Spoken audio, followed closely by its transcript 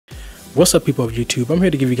What's up, people of YouTube? I'm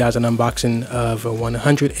here to give you guys an unboxing of a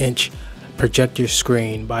 100-inch projector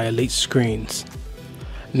screen by Elite Screens.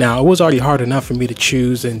 Now, it was already hard enough for me to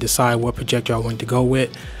choose and decide what projector I wanted to go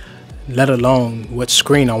with, let alone what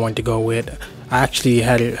screen I wanted to go with. I actually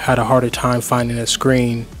had a harder time finding a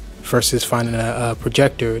screen versus finding a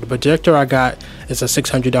projector. The projector I got is a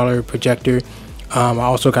 $600 projector. I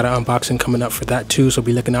also got an unboxing coming up for that too, so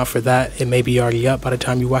be looking out for that. It may be already up by the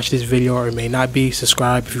time you watch this video, or it may not be.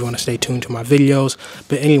 Subscribe if you want to stay tuned to my videos.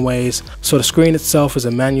 But anyways, so the screen itself is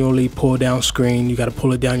a manually pull down screen. You got to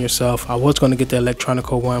pull it down yourself. I was going to get the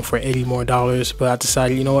electronical one for $80 more, but I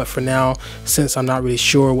decided, you know what, for now, since I'm not really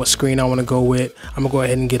sure what screen I want to go with, I'm gonna go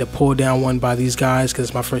ahead and get a pull down one by these guys, because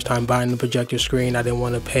it's my first time buying the projector screen. I didn't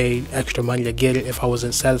want to pay extra money to get it if I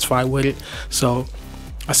wasn't satisfied with it. So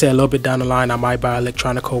I say a little bit down the line I might buy an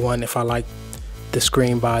electronical one if I like the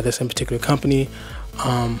screen by this in particular company.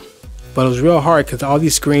 But it was real hard because all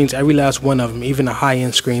these screens, every last one of them, even the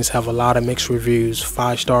high-end screens, have a lot of mixed reviews: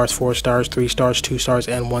 5 stars, 4 stars, 3 stars, 2 stars,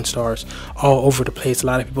 and 1 stars, all over the place. A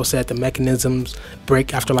lot of people said the mechanisms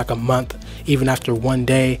break after like a month, even after 1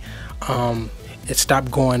 day. It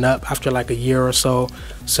stopped going up after like a year or so.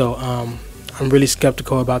 So I'm really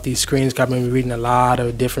skeptical about these screens. I've been reading a lot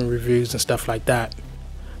of different reviews and stuff like that.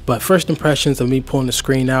 But first impressions of me pulling the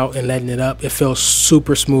screen out and letting it up, it feels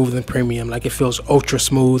super smooth and premium. Like, it feels ultra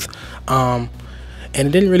smooth. And it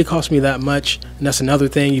didn't really cost me that much. And that's another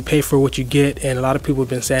thing, you pay for what you get. And a lot of people have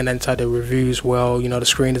been saying that inside the reviews. Well, you know, the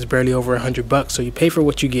screen is barely over $100, so you pay for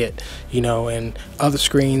what you get, you know. And other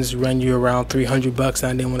screens run you around $300,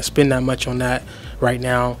 and I didn't want to spend that much on that right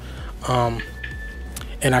now.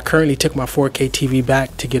 And I currently took my 4K TV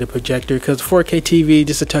back to get a projector, because 4K TV,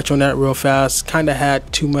 just to touch on that real fast, kind of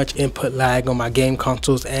had too much input lag on my game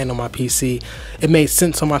consoles and on my PC. It made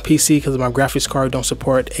sense on my PC because my graphics card don't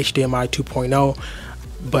support HDMI 2.0,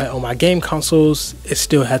 but on my game consoles, it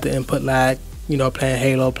still had the input lag. You know, playing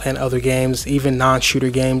Halo, playing other games, even non-shooter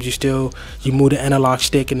games, you move the analog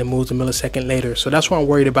stick and it moves a millisecond later. So that's what I'm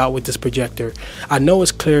worried about with this projector. I know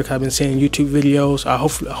it's clear because I've been seeing YouTube videos.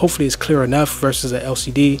 Hopefully it's clear enough versus an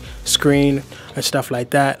LCD screen and stuff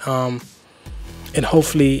like that. And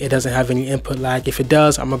hopefully it doesn't have any input lag. If it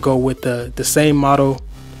does, I'm gonna go with the same model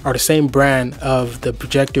or the same brand of the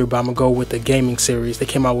projector, but I'm gonna go with the gaming series. They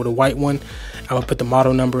came out with a white one. I'm gonna put the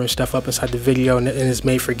model number and stuff up inside the video, and it's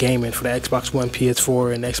made for gaming, for the Xbox One,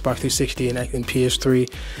 PS4, and Xbox 360 and PS3,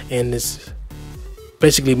 and it's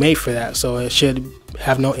basically made for that. So it should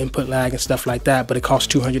have no input lag and stuff like that, but it costs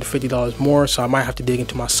 $250 more, so I might have to dig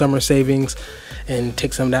into my summer savings and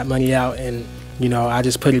take some of that money out, and you know, I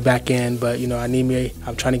just put it back in. But you know,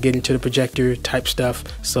 I'm trying to get into the projector type stuff,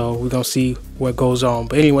 so we're gonna see what goes on.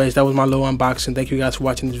 But anyways, that was my little unboxing. Thank you guys for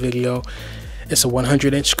watching this video. It's a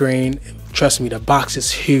 100-inch screen. Trust me, the box is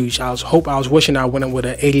huge. I was wishing I went with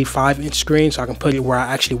an 85-inch screen so I can put it where I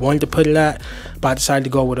actually wanted to put it at, but I decided to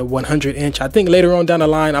go with a 100-inch. I think later on down the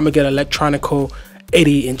line, I'm gonna get an electronical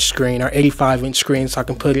 80-inch screen or 85-inch screen so I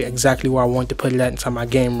can put it exactly where I want to put it at inside my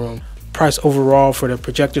game room. Price overall for the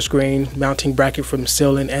projector screen, mounting bracket from the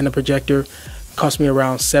ceiling, and the projector cost me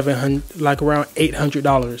around around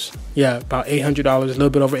 $800. Yeah, about $800, a little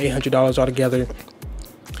bit over $800 altogether,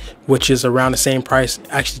 which is around the same price,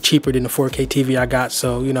 actually cheaper than the 4K TV I got.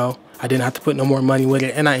 So, you know, I didn't have to put no more money with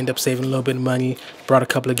it, and I ended up saving a little bit of money, brought a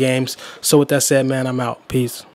couple of games. So with that said, man, I'm out. Peace.